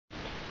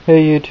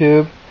Hey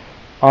YouTube,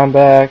 I'm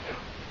back,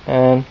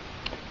 and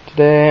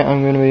today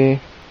I'm going to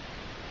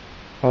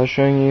be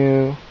showing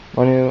you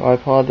my new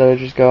iPod that I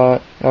just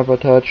got,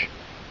 Ipod Touch.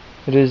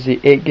 It is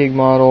the 8 gig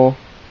model.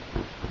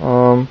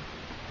 I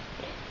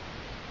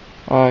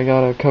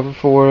got a cover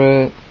for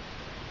it.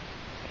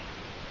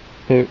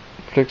 It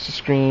protects the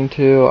screen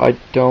too. I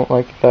don't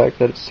like the fact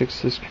that it sticks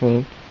to the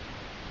screen.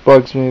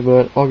 Bugs me,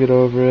 but I'll get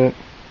over it.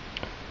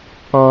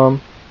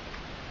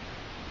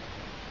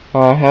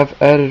 I have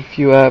added a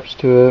few apps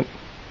to it.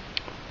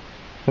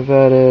 I've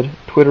added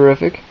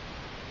Twitterific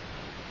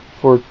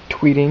for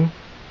tweeting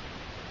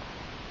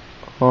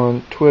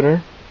on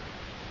Twitter.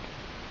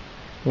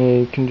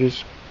 You can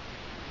just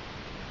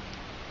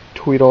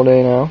tweet all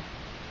day now.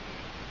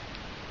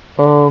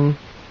 I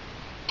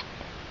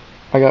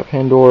got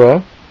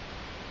Pandora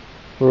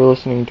for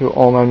listening to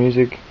all my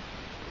music.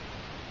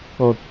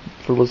 Well,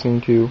 for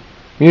listening to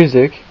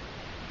music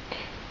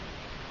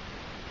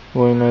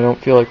when I don't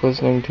feel like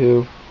listening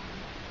to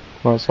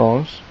my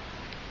songs.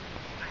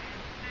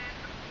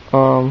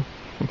 And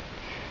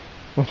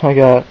I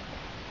got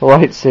a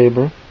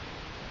lightsaber.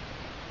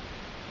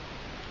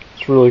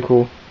 It's really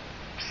cool.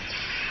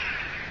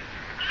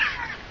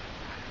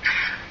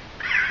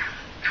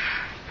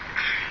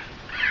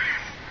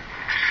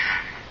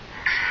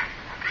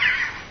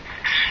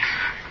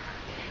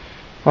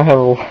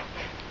 You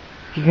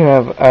can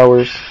have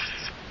hours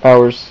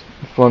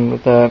of fun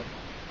with that.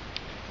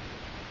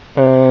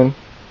 And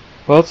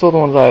well, that's all the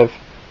ones I've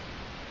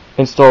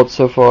installed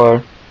so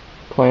far.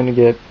 Plan to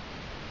get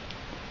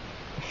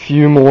a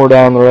few more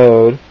down the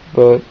road,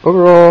 but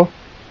overall,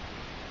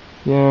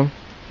 yeah,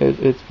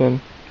 it's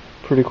been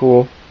pretty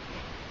cool.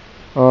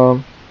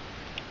 I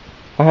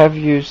have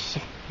used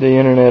the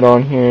internet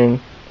on here, and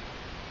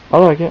I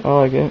like it.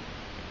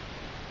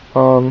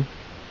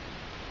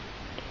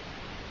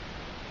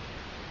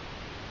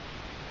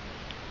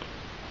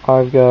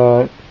 I've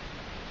got,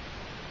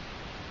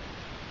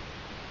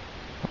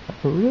 I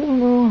really don't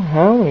know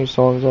how many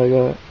songs I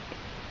got.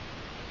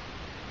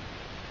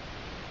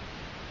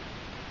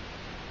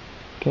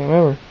 Can't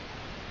remember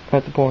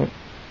at the point.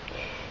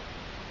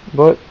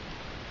 But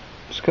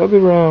it's gotta be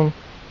around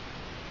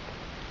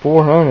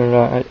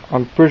 400.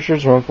 I'm pretty sure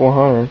it's around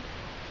 400.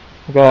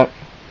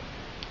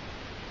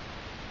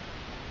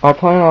 I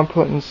plan on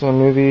putting some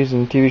movies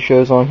and TV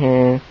shows on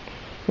here.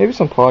 Maybe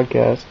some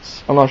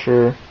podcasts. I'm not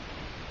sure.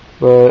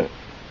 But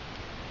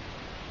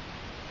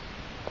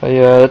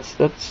yeah,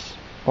 that's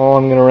all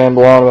I'm gonna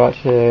ramble on about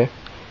today.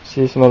 See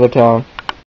you some other time.